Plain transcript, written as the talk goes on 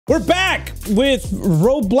We're back with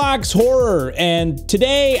Roblox horror, and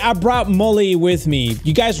today I brought Mully with me.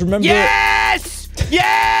 You guys remember? Yes!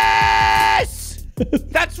 Yes!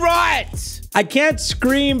 That's right! I can't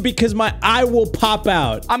scream because my eye will pop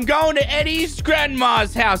out. I'm going to Eddie's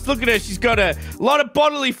grandma's house. Look at her. She's got a lot of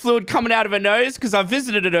bodily fluid coming out of her nose because I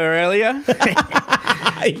visited her earlier.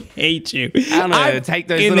 I hate you. I don't know. Take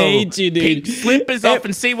those little pink slippers off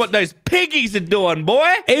and see what those piggies are doing,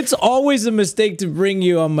 boy. It's always a mistake to bring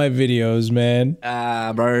you on my videos, man.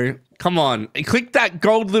 Bro. Come on. Click that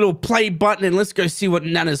gold little play button and let's go see what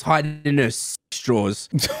Nana's hiding in her straws.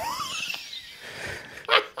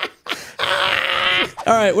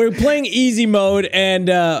 All right, we're playing easy mode, and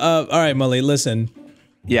all right, Mully, listen.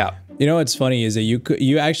 Yeah. You know what's funny is that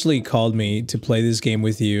you actually called me to play this game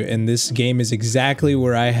with you, and this game is exactly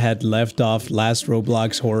where I had left off last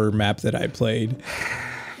Roblox horror map that I played.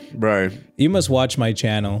 Bro. You must watch my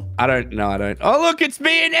channel. I don't. Oh, look, it's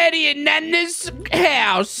me and Eddie in Nana's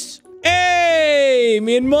house. Hey,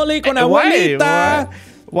 me and Mully con abuelita.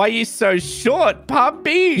 Why are you so short,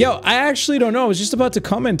 puppy? Yo, I actually don't know. I was just about to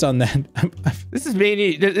comment on that. This is me and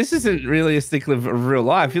you. This isn't realistic of real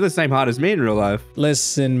life. You're the same height as me in real life.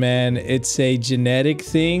 Listen, man, it's a genetic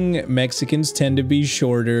thing. Mexicans tend to be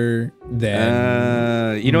shorter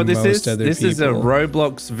than you know what this is? Other this people. is a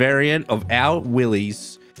Roblox variant of our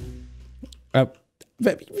willies.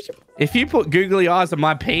 If you put googly eyes on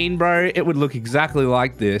my peen, bro, it would look exactly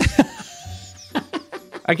like this.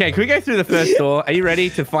 Okay, can we go through the first door? Are you ready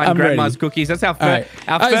to find Grandma's cookies? That's our first.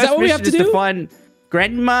 Our first mission is to find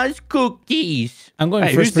Grandma's cookies. I'm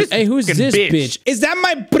going first. Hey, who's this bitch? Is that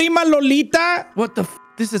my prima Lolita? What the?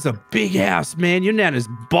 This is a big house, man. Your Nana's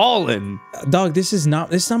ballin'. Dog, this is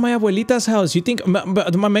not my abuelita's house. You think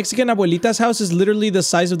my Mexican abuelita's house is literally the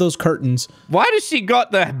size of those curtains? Why does she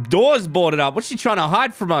got the doors boarded up? What's she trying to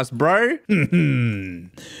hide from us, bro?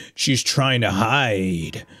 She's trying to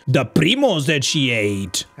hide the primos that she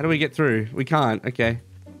ate. How do we get through? We can't. Okay.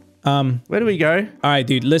 Where do we go? All right,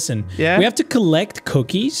 dude, listen. Yeah? We have to collect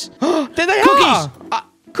cookies. There they are!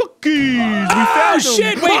 Cookies! We found them.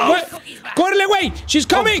 Shit! Wait, what? Corle, wait! She's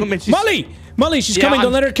coming! Mully! Mully, she's coming.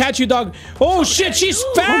 Don't let her catch you, dog. Oh, shit, she's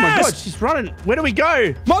fast! Oh my god, she's running. Where do we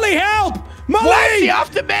go? Mully, help! Mully! Why is she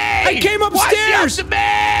after me? I came upstairs! Why is she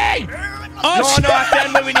after me? Oh, no, I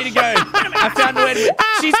found where we need to go. I found where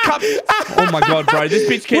she's coming. Oh my god, bro. This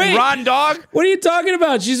bitch can run, dog. What are you talking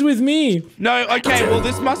about? She's with me. No, okay, well,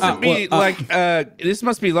 this mustn't be this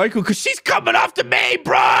must be local because she's coming after me,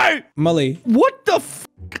 bro. Mully. What the f?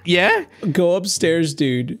 Yeah? Go upstairs,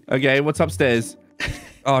 dude. Okay, what's upstairs?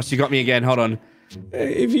 Oh, she got me again. Hold on.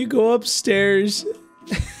 If you go upstairs...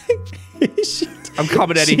 I'm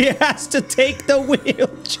coming, Eddie. She has to take the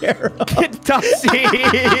wheelchair off. Does she?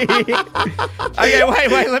 Okay,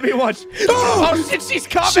 wait, let me watch. Oh shit, she's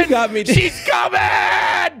coming. She got me. She's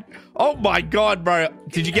coming. Oh my god, bro.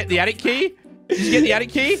 Did you get the attic key? Did you get the attic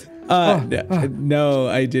key? No,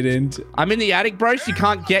 I didn't. I'm in the attic, bro. She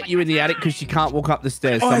can't get you in the attic because she can't walk up the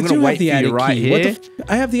stairs. So I'm going to wait for you right here.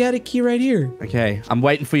 I have the attic key right here. Okay, I'm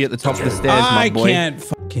waiting for you at the top of the stairs, my boy. I can't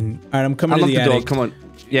fucking... All right, I'm coming to the attic. Door. Come on.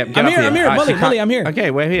 Yeah, I'm here. Mully, I'm here. Okay,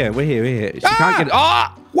 we're here. She can't get...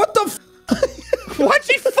 Oh! What the f... Why'd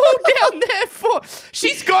she fall down there for?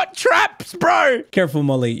 She's got traps, bro. Careful,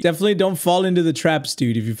 Mully. Definitely don't fall into the traps,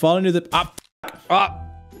 dude. If you fall into the...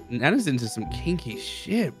 Nana's into some kinky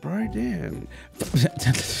shit, bro. Damn.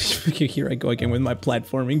 Here I go again with my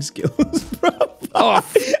platforming skills, bro. Oh,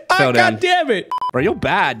 fell down. God damn it. Bro, you're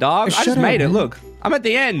bad, dog. I just made it. Look, I'm at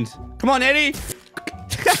the end. Come on, Eddie.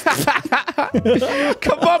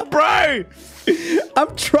 Come on, bro.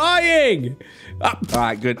 I'm trying. All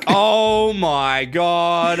right, good. Oh, my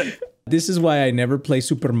God. This is why I never play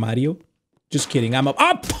Super Mario. Just kidding. I'm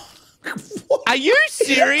up. Are you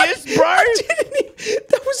serious, bro?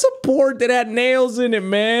 That was a board that had nails in it,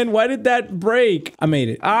 man. Why did that break? I made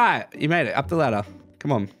it. All right, you made it. Up the ladder.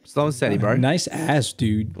 Come on. Slow and steady, bro. Nice ass,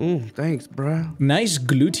 dude. Ooh, thanks, bro. Nice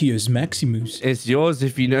gluteus maximus. It's yours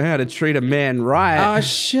if you know how to treat a man right. Ah,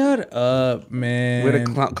 shut up, man. We're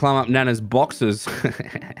to climb up Nana's boxes.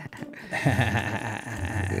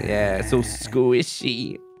 Yeah, it's all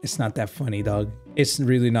squishy. It's not that funny, dog. It's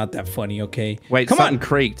really not that funny, okay? Wait, something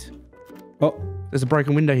creaked. Oh. There's a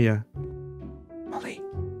broken window here.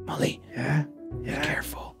 Mully. Yeah? Be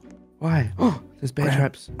careful. Why? Oh, there's bear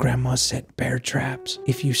traps. Grandma set bear traps.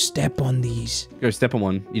 If you step on these... Go step on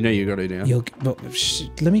one. You know you gotta do now.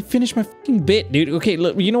 Let me finish my fucking bit, dude. Okay,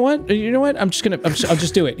 look, you know what? I'm just gonna... I'll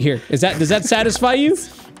just do it. Here. Does that satisfy you?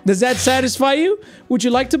 Does that satisfy you? Would you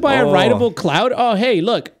like to buy a rideable cloud? Oh, hey,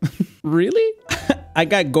 look. Really? I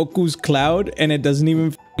got Goku's cloud, and it doesn't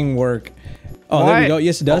even fucking work. Oh, there we go.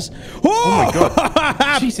 Yes, it does. Oh my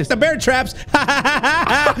God. Jesus. The bear traps.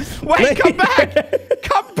 Wait, come back.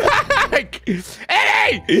 Come back.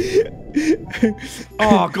 Eddie!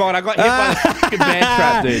 Oh, God. I got hit by the fucking bear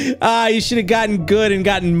trap, dude. You should have gotten good and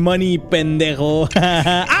gotten money, pendejo.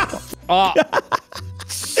 Oh.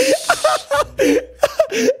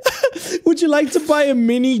 Would you like to buy a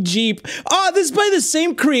mini Jeep? Oh, this is by the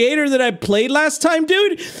same creator that I played last time,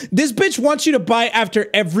 dude. This bitch wants you to buy after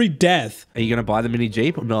every death. Are you going to buy the mini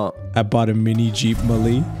Jeep or not? I bought a mini Jeep,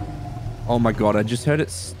 Mully. Oh my God, I just heard it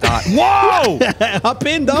start. Whoa! Hop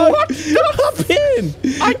in, dog. What? Hop in.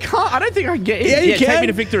 I can't. I don't think I can get in. Yeah, you can. Take me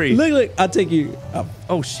to victory. Look. I'll take you up.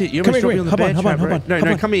 Oh, shit. You're almost dropping on the bear trap, right?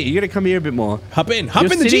 No, come here. You got to come here a bit more. Hop in.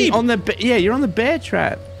 Hop in the Jeep. Yeah, you're on the bear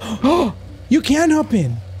trap. You can hop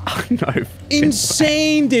in. Oh, no.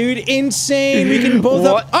 Insane, dude. Insane. We can both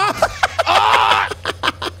what? up.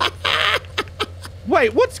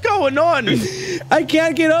 Wait, what's going on? I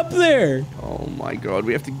can't get up there. Oh my God,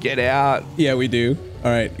 we have to get out. Yeah, we do.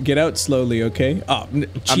 All right, get out slowly, okay? Oh, cheer.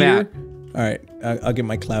 I'm out. All right, I'll get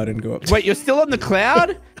my cloud and go up. Wait, you're still on the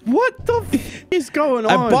cloud? What the f is going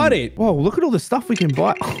on? I bought it. Whoa, look at all the stuff we can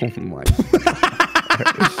buy. Oh my.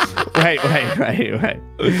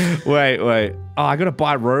 Wait. Oh, I gotta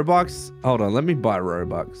buy Robux. Hold on, let me buy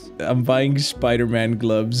Robux. I'm buying Spider-Man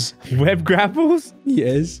gloves. Web grapples?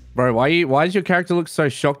 Yes. Bro, why does your character look so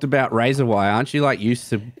shocked about razor wire? Aren't you like used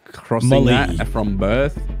to crossing Mully. that from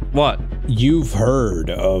birth? What? You've heard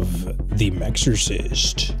of the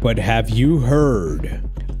Mexorcist, but have you heard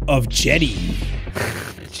of Jetty?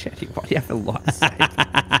 Jetty, why do you have a lightsaber?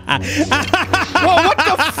 Whoa, what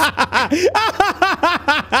the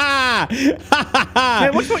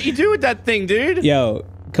Man, watch what you do with that thing, dude. Yo,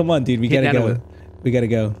 come on, dude. We gotta go. We gotta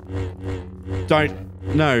go. Don't.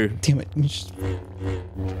 No. Damn it.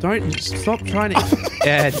 Don't. Stop trying to.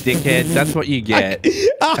 Yeah, dickhead. That's what you get.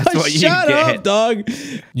 That's what shut up, dog.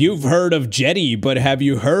 You've heard of Jetty, but have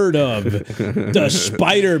you heard of the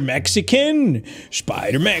Spider Mexican?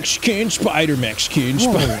 Spider Mexican.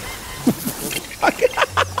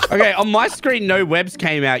 Okay, on my screen, no webs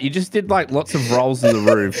came out. You just did like lots of rolls in the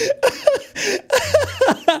roof.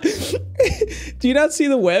 Do you not see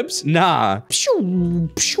the webs? Nah. Can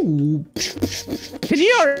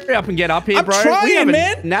you hurry up and get up here, bro? I'm trying,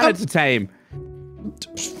 man. Nana to tame. Oh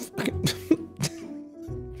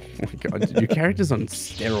my God, your character's on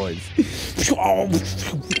steroids.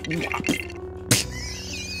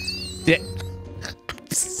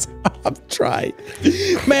 I'm trying.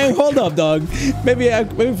 Man, hold up, dog. Maybe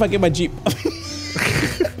if I get my Jeep.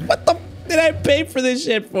 What the did I pay for this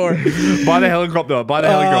shit for? Buy the helicopter. Buy the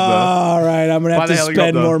helicopter. All right, I'm gonna have to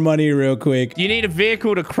spend more money real quick. You need a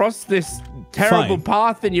vehicle to cross this terrible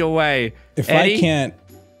path in your way. If I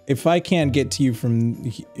can't get to you from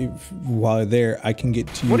while there, I can get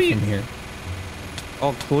to you from here.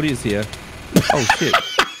 Oh, Claudia's here. Oh shit.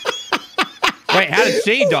 Wait, how did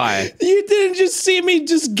she die? You didn't just see me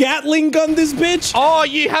just Gatling gun this bitch? Oh,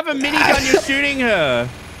 you have a minigun, you're shooting her.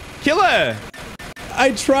 Kill her.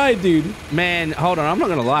 I tried, dude. Man, hold on, I'm not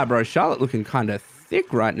gonna lie, bro. Charlotte looking kind of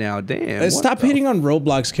thick right now, damn. Stop hitting on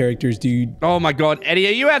Roblox characters, dude. Oh my God, Eddie,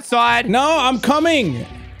 are you outside? No, I'm coming.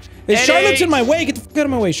 Charlotte's in my way. Get the fuck out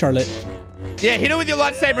of my way, Charlotte. Yeah, hit her with your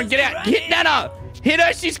lightsaber and get out. Hit Nana. Hit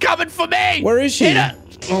her, she's coming for me. Where is she? Hit her.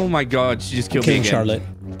 Oh my God, she just killed me again. Charlotte.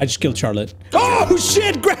 I just killed Charlotte. Oh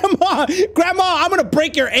shit, Grandma! Grandma, I'm gonna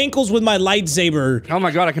break your ankles with my lightsaber. Oh my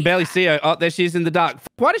God, I can barely see her. Oh, there she is in the dark.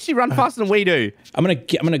 Why does she run faster than we do? I'm gonna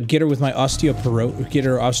get her with my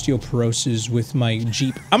osteoporosis with my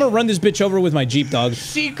Jeep. I'm gonna run this bitch over with my Jeep, dog.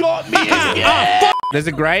 She got me again. There's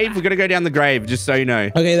a grave. We're gonna go down the grave, just so you know.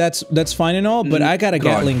 Okay, that's fine and all, but I got a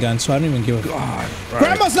Gatling gun, so I don't even give a fuck.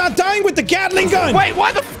 Grandma's not dying with the Gatling gun. Wait,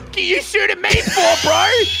 why the fuck are you shooting me for, bro?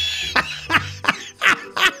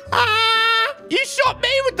 You shot me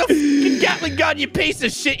with the fucking Gatling gun, you piece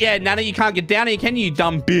of shit. Yeah, Nana, you can't get down here, can you, you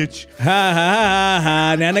dumb bitch? Ha ha ha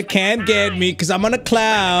ha. Nana can't get me because I'm on a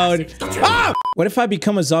cloud. Ah! What if I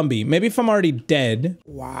become a zombie? Maybe if I'm already dead.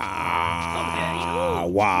 Wow.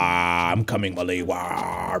 Wow. I'm coming, Mully.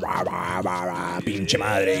 Wow. Pinche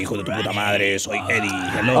madre, hijo de tu puta madre. Soy Eddie.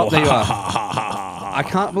 Hello. Oh, there you are. I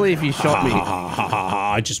can't believe you shot me.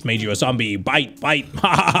 I just made you a zombie. Bite, bite.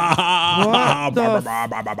 What the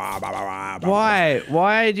Why?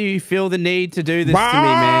 Why do you feel the need to do this to me, man?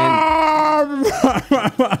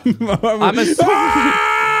 I'm a zombie.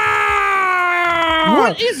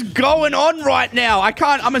 What is going on right now? I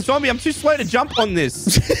can't. I'm a zombie. I'm too slow to jump on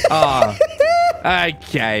this.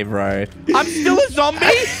 Okay, bro. I'm still a zombie?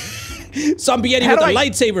 Zombie Eddie with a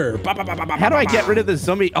lightsaber. How do I get rid of the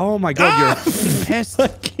zombie? Oh my god, you're a pest.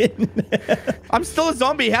 I'm still a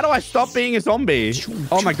zombie. How do I stop being a zombie?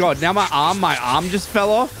 Oh my god, now my arm just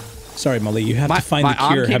fell off. Sorry, Mully, you have to find the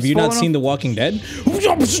cure. Have you not seen The Walking Dead?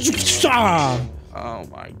 Oh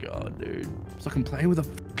my god, dude. It's like I'm playing with a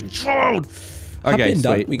fucking child. Okay,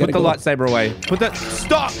 sweet. Put the lightsaber away.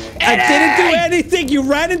 Stop! I didn't do anything. You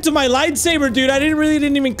ran into my lightsaber, dude. I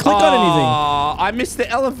didn't even click on anything. Oh, I missed the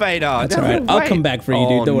elevator. That's all right. I'll come back for you,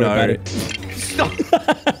 dude. Don't worry about it. Stop.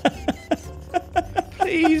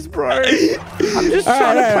 Please, bro. I'm just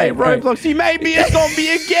trying to play Roblox. You made me a zombie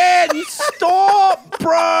again. Stop,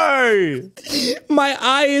 bro. My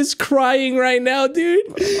eye is crying right now, dude.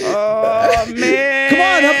 Oh, man. Come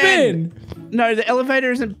on, hop in. No, the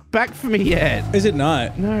elevator isn't back for me yet. Is it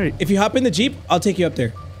not? No. If you hop in the Jeep, I'll take you up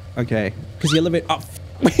there. Okay. Because the elevator... Oh,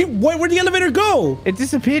 wait, where'd the elevator go? It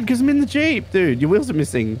disappeared because I'm in the Jeep, dude. Your wheels are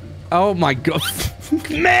missing. Oh, my God.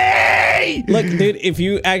 Me! Look, dude, if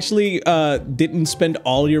you actually didn't spend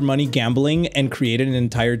all your money gambling and created an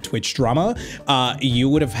entire Twitch drama, you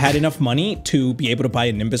would have had enough money to be able to buy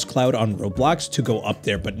a Nimbus Cloud on Roblox to go up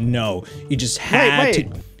there. But no, you just had to...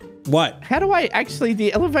 What? How do I actually...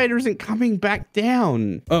 The elevator isn't coming back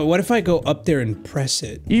down. Oh, what if I go up there and press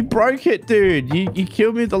it? You broke it, dude. You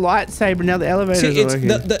killed me with the lightsaber. Now the elevator's working.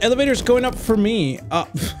 The elevator's going up for me.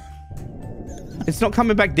 It's not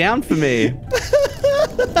coming back down for me.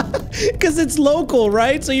 Because it's local,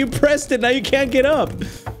 right? So you pressed it. Now you can't get up.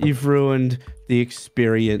 You've ruined the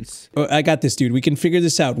experience. Oh, I got this, dude. We can figure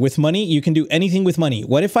this out. With money, you can do anything with money.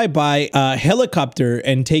 What if I buy a helicopter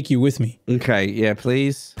and take you with me? Okay, yeah,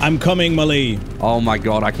 please. I'm coming, Mully. Oh my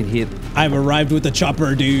god, I can hear... I've arrived with the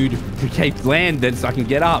chopper, dude. Okay, land then so I can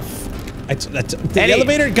get up. The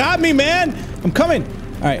elevator got me, man. I'm coming.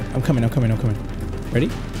 All right, I'm coming. Ready?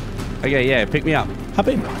 Okay, yeah, pick me up. Hop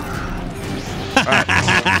in.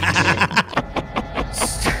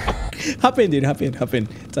 Hop in, dude. Hop in.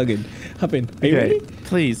 It's all good. Hop in. Are you ready?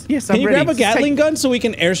 Please. Yes, I'm ready. Can you grab a Gatling gun so we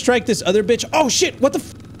can airstrike this other bitch? Oh shit! What the?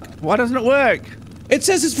 Why doesn't it work? It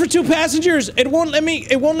says it's for 2 passengers. It won't let me.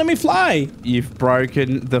 It won't let me fly. You've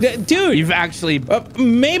broken the. Dude. You've actually.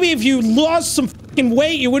 Maybe if you lost some fucking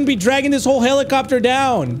weight, you wouldn't be dragging this whole helicopter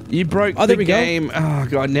down. You broke the game. Go. Oh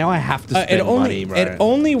god! Now I have to spend money, bro. It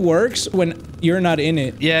only works when you're not in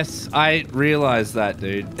it. Yes, I realize that,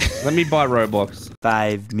 dude. Let me buy Roblox.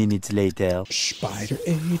 5 minutes later. Spider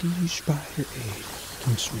 80, Spider 80.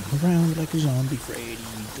 Can swing around like a zombie Freddy.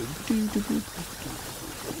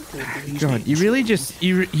 God, you really just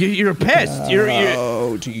you're a pest. You're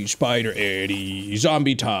Oh, to Spider 80,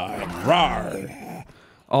 zombie time. Rawr.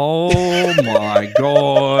 Oh my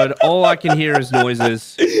god! All I can hear is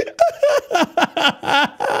noises.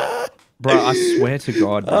 Bro, I swear to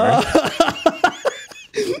God, bro.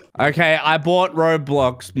 Okay, I bought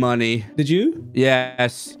Roblox money. Did you?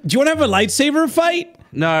 Yes. Do you want to have a lightsaber fight?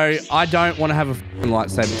 No, I don't want to have a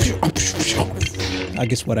lightsaber. I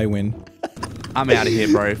guess what I win. I'm out of here,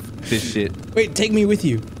 bro. This shit. Wait, take me with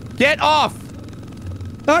you. Get off!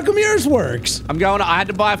 How come yours works? I'm going. I had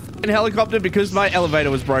to buy a helicopter because my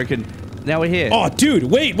elevator was broken. Now we're here. Oh, dude,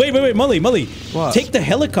 wait, Mully. What? Take the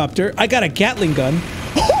helicopter. I got a Gatling gun.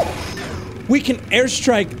 We can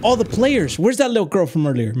airstrike all the players. Where's that little girl from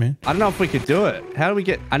earlier, man? I don't know if we could do it. How do we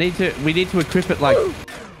get... We need to equip it like...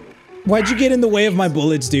 Why'd you get in the way of my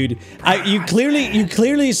bullets, dude? You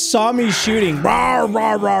clearly saw me shooting. Rawr,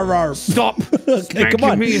 rawr, rawr, rawr. Stop. Okay, come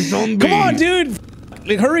on. Me, zombie. Come on, dude.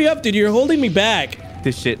 Like, hurry up, dude. You're holding me back.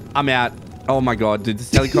 This shit. I'm out. Oh my god, dude.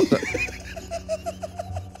 This helicopter...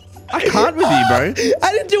 I can't with you, bro.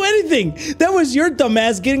 I didn't do anything. That was your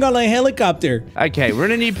dumbass getting on a helicopter. Okay, we're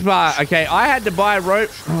in a new part. Okay, I had to buy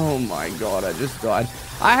Oh my god, I just died.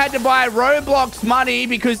 I had to buy Roblox money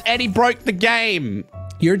because Eddie broke the game.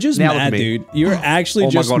 You're just mad, dude. You're actually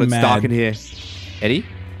just mad. Oh my god, it's dark in here. Eddie?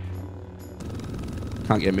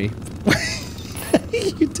 Can't get me.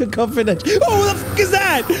 You took off in a... Oh, what the fuck is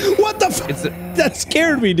that? What the fuck? That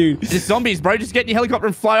scared me, dude. It's zombies, bro. Just get in your helicopter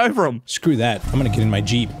and fly over them. Screw that. I'm gonna get in my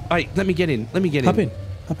Jeep. Wait, let me get in. Hop in.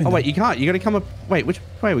 Oh, wait, you can't. You gotta come up... Wait, which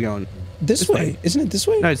way are we going? This way. Isn't it this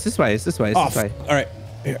way? No, it's this way. It's this way. All right.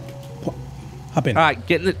 Here. Hop in. All right,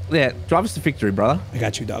 get in the... Yeah, drive us to victory, brother. I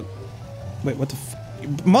got you, dog. Wait, what the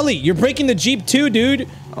Mully, you're breaking the Jeep too, dude.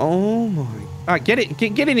 Oh my... All right, get in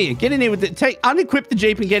here. Get in here with it. Unequip the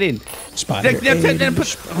Jeep and get in. Spider.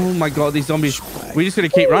 Oh my god, these zombies. We just gotta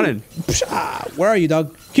keep running. Where are you,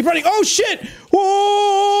 dog? Keep running. Oh shit!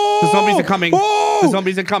 Whoa! The zombies are coming. Whoa! The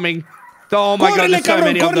zombies are coming. Oh my god, there's so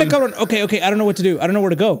many of them. Okay, I don't know what to do. I don't know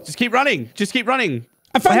where to go. Just keep running. I found the exit.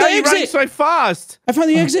 How are you running so fast? I found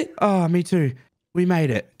the exit. Oh, me too. We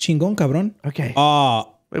made it. Chingon, cabron. Okay.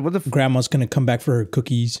 Wait, what the Grandma's gonna come back for her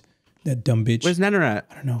cookies. That dumb bitch. Where's Nana at?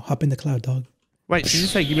 I don't know. Hop in the cloud, dog. Wait, she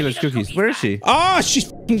just say give me those cookies. Where is she?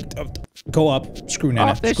 She's go up. Screw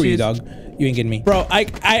Nana. There Screw she you, is. dog. You ain't getting me. Bro, I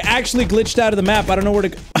actually glitched out of the map. I don't know where to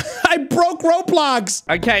go. I broke Roblox.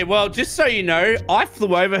 Okay, well, just so you know, I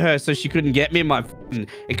flew over her so she couldn't get me in my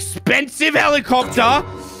expensive helicopter.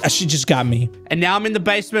 She just got me. And now I'm in the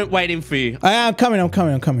basement waiting for you. I'm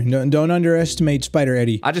coming. Don't underestimate Spider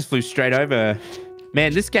Eddie. I just flew straight over.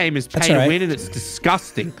 Man, this game is pay to win and it's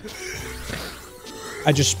disgusting.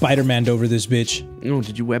 I just Spider-Man'd over this bitch. Oh,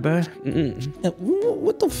 did you web her?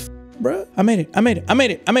 What the f, bro? I made it.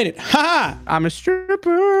 Ha! I'm a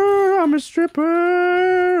stripper.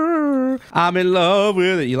 I'm in love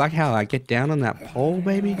with it. You like how I get down on that pole,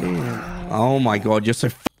 baby? Damn. Oh my God, you're so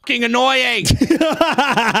fucking annoying.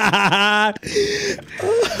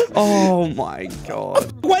 Oh my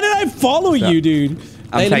God. Why did I follow you, dude?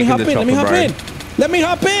 I'm taking the chopper, Let me hop bro. in. Let me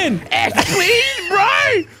hop in. Please,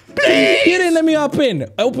 bro. Please. Get in. Let me hop in.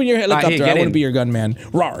 Open your helicopter. Here, I want to in. be your gunman.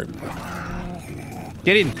 Rawr.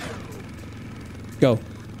 Get in. Go.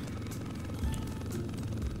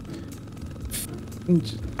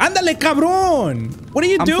 Ándale, cabrón. What are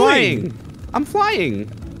you doing? I'm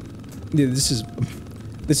flying. Yeah, this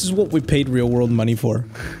is what we paid real world money for.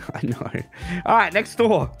 I know. All right, next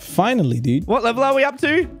door. Finally, dude. What level are we up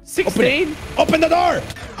to? 16? Open the door.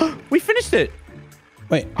 We finished it.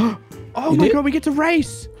 Wait. Oh my God, we get to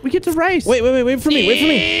race. We get to race. Wait for me. Wait for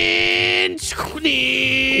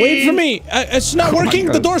me. It's not working.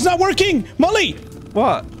 The door's not working. Mully.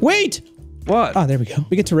 What? Wait. What? Oh, there we go.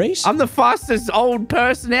 We get to race. I'm the fastest old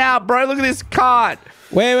person out, bro. Look at this cart.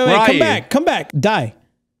 Wait. Come back. Die.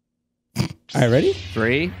 All right, ready?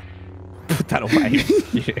 3. Put that away.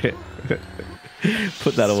 Yeah.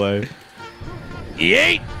 Put that away.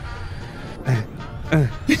 Yeet.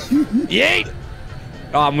 Yeet.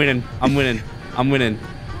 Oh, I'm winning.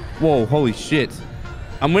 Whoa, holy shit.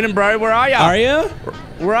 I'm winning, bro. Where are ya? Are ya?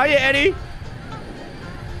 Where are you, Eddie?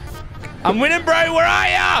 I'm winning, bro. Where are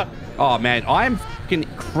ya? Oh, man. I am fucking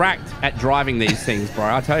cracked at driving these things,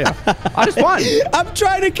 bro. I tell you. I just won. I'm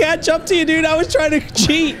trying to catch up to you, dude. I was trying to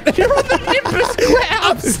cheat. You're on the Nimbus cloud.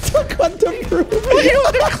 I'm stuck on the roof. What are you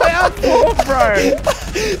on the cloud for, bro?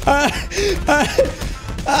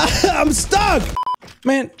 I'm stuck.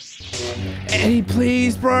 Man. Eddie,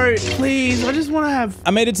 please, bro. Please. I just want to have... I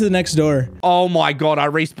made it to the next door. Oh, my God. I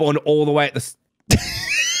respawned all the way at the...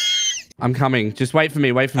 I'm coming. Just wait for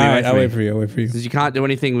me. Wait for me. All right, I'll wait for you. Because you can't do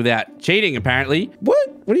anything without cheating, apparently. What?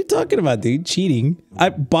 What are you talking about, dude? Cheating? I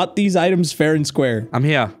bought these items fair and square. I'm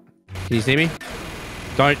here. Can you see me?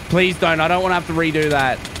 Don't. Please don't. I don't want to have to redo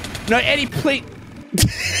that. No, Eddie, please.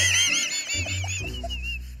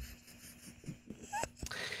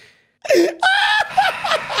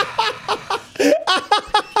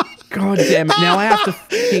 God damn it. Now I have to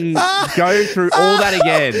fucking go through all that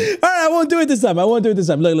again. All right, I won't do it this time.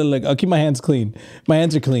 Look. I'll keep my hands clean. My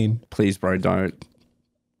hands are clean. Please, bro, don't.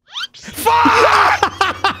 Fuck!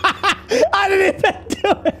 I didn't even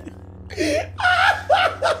do it.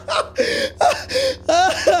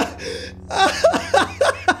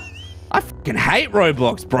 I fucking hate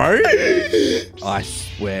Roblox, bro. I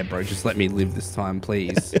swear, bro. Just let me live this time,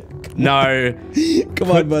 please. No.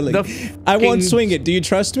 Come on, Mully. I won't swing it. Do you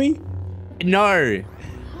trust me? No.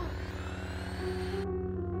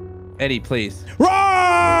 Eddie, please.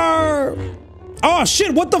 Roar! Oh,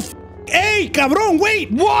 shit. What the f? Hey, cabrón,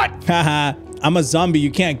 wait. What? Haha. I'm a zombie. You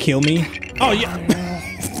can't kill me. Oh, yeah.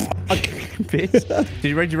 Bitch. Did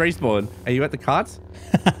you read your respawn? Are you at the carts?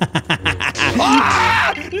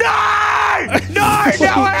 Ah! No! No!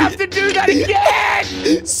 Now I have to do that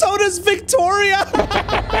again! So does Victoria.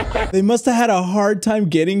 They must have had a hard time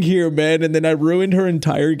getting here, man. And then I ruined her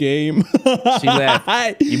entire game. She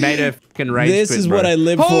left. You made her fucking rage This quit, is bro. what I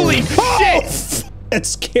live for. Holy shit! That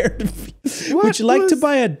scared me. Would you like to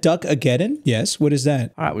buy a duck again? Yes. What is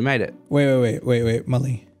that? All right, we made it. Wait,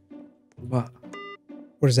 Mully. What?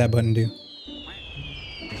 What does that button do?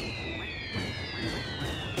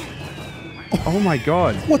 Oh my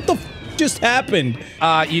god. What the f just happened?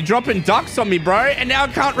 You dropping ducks on me, bro, and now I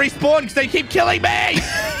can't respawn because they keep killing me!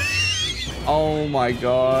 Oh my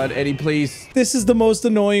god. Eddie, please. This is the most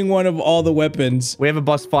annoying one of all the weapons. We have a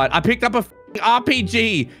boss fight. I picked up a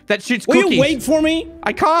RPG that shoots Will cookies. you wait for me?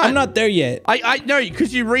 I can't. I'm not there yet. I know,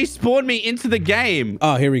 because you respawned me into the game.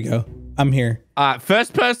 Oh, here we go. I'm here.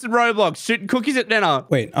 First person Roblox, shooting cookies at dinner.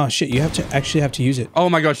 Wait, oh shit, you actually have to use it. Oh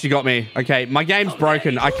my god, she got me. Okay, my game's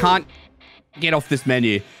broken. I can't get off this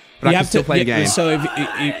menu, but I can still play the game. So if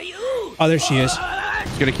oh, there she is.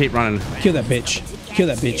 She's gonna keep running. Kill that bitch. Kill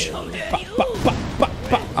that bitch. Bah, bah, bah.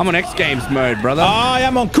 I'm on X Games mode, brother. I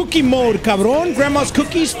am on cookie mode, cabron. Grandma's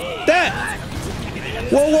cookies. That.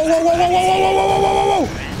 Whoa, whoa, whoa, whoa, whoa, whoa, whoa, whoa, whoa, whoa, whoa.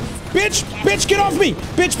 Bitch, bitch, get off me.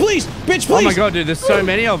 Bitch, please. Bitch, please. Oh my god, dude, there's so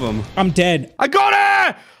many of them. I'm dead. I got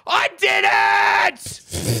her! I did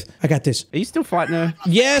it! I got this. Are you still fighting her?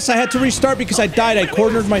 Yes, I had to restart because I died. I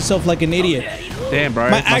cornered myself like an idiot. Damn, bro.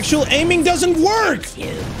 My actual aiming doesn't work.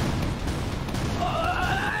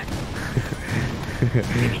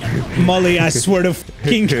 Mully, I swear to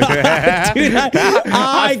fucking God, dude,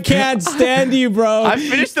 I can't stand you, bro. I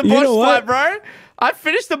finished the boss fight, bro. I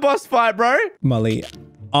finished the boss fight, bro. Mully.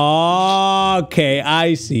 Okay,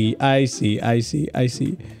 I see. I see. I see. I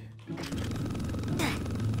see.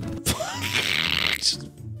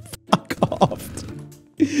 Fuck off.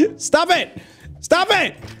 Stop it. Stop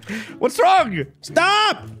it. What's wrong?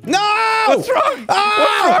 Stop. No. What's wrong?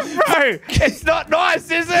 Oh! What's wrong, bro? It's not nice,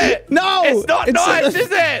 is it? No. It's not nice,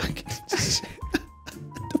 is it?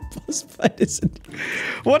 The boss fight isn't.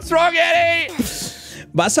 What's wrong, Eddie?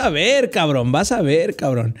 Vas a ver, cabrón. Vas a ver,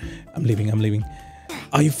 cabrón. I'm leaving. I'm leaving.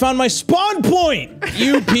 Oh, you found my spawn point!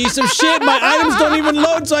 You piece of shit! My items don't even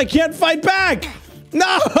load, so I can't fight back!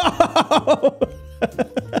 No!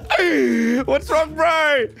 What's wrong,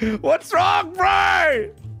 bro? What's wrong, bro?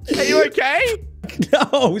 Are you okay?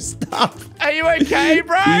 No, stop! Are you okay,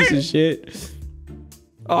 bro? Piece of shit.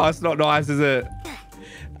 Oh, it's not nice, is it?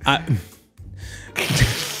 Fuck.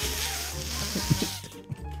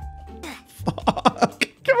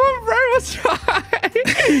 Come on, bro. What's wrong?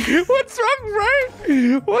 What's wrong, bro?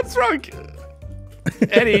 What's wrong?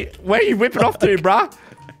 Eddie, where are you whipping off to, bruh?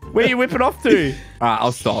 Where are you whipping off to? Alright,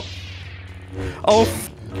 I'll stop. Oh,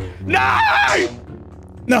 no!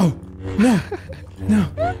 No! No! No!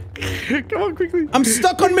 Come on, quickly. I'm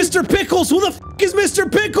stuck on Mr. Pickles! Who the f is Mr.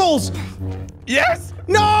 Pickles? Yes!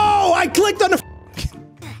 No! I clicked on the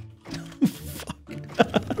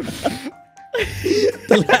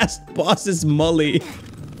The last boss is Mully.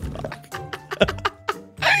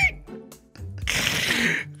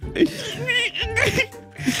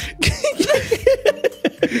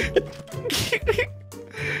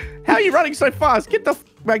 How are you running so fast? Get the f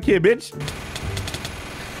back here, bitch.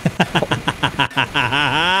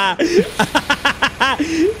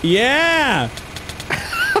 Yeah.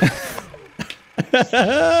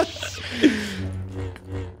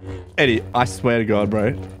 Eddie, I swear to God,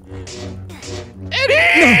 bro.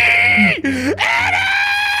 Eddie! No.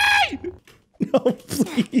 Eddie! No,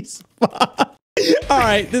 please. All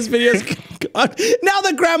right, this video's gone. Now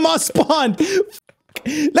the grandma spawned.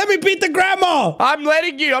 Let me beat the grandma. I'm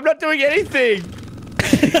letting you. I'm not doing anything.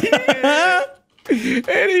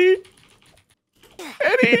 Eddie.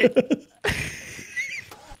 Eddie.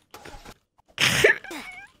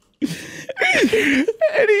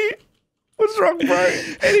 Eddie. What's wrong, bro?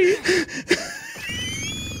 Eddie.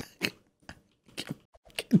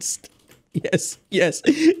 Yes, yes,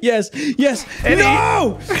 yes, yes. Eddie.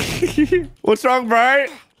 No! What's wrong, bro?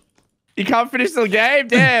 You can't finish the game?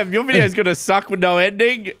 Damn, your video's gonna suck with no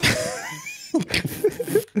ending.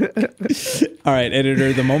 All right,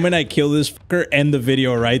 editor, the moment I kill this fucker, end the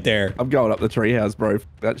video right there. I'm going up the treehouse, bro.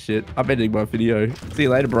 That shit. I'm ending my video. See you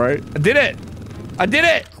later, bro. I did it. I did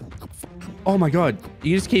it. Oh my God.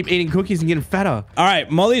 You just keep eating cookies and getting fatter. All right,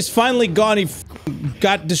 Mully's finally gone. He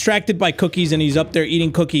got distracted by cookies and he's up there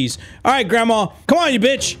eating cookies. All right, Grandma, come on, you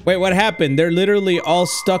bitch. Wait, what happened? They're literally all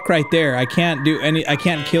stuck right there. I can't do any, I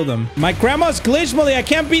can't kill them. My grandma's glitched, Mully. I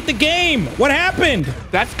can't beat the game. What happened?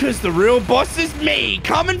 That's because the real boss is me.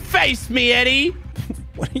 Come and face me, Eddie.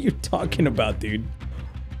 What are you talking about, dude?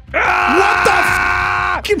 Ah! What the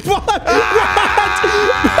f***? What?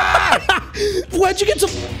 Why'd you get so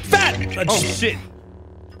fat? Oh, shit.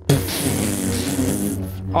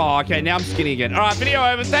 Oh, okay. Now I'm skinny again. All right, video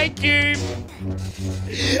over. Thank you.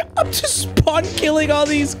 I'm just spawn killing all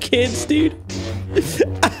these kids, dude.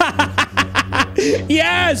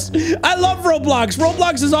 Yes! I love Roblox.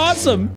 Roblox is awesome.